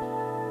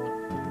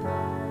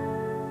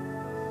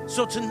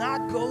 So to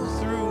not go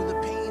through the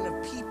pain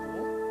of people,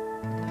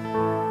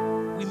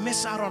 we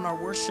miss out on our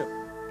worship.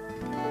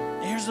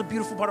 And here's the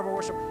beautiful part of our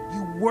worship.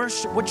 You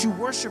worship, what you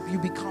worship, you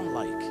become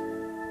like.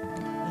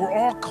 We're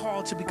all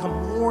called to become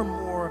more and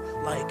more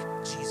like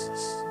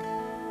Jesus.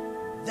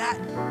 That,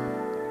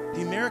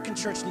 the American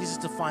church needs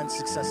to define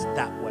success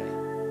that way.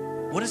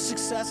 What is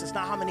success? It's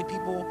not how many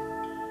people,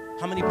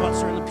 how many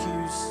butts are in the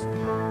pews.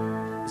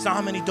 It's not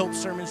how many dope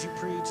sermons you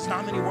preach. It's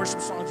not how many worship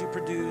songs you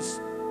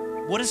produce.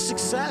 What is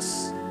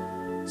success?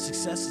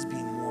 Success is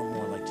being more and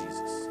more like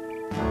Jesus.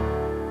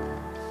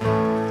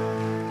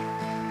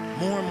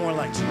 More and more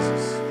like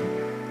Jesus.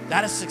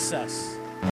 That is success.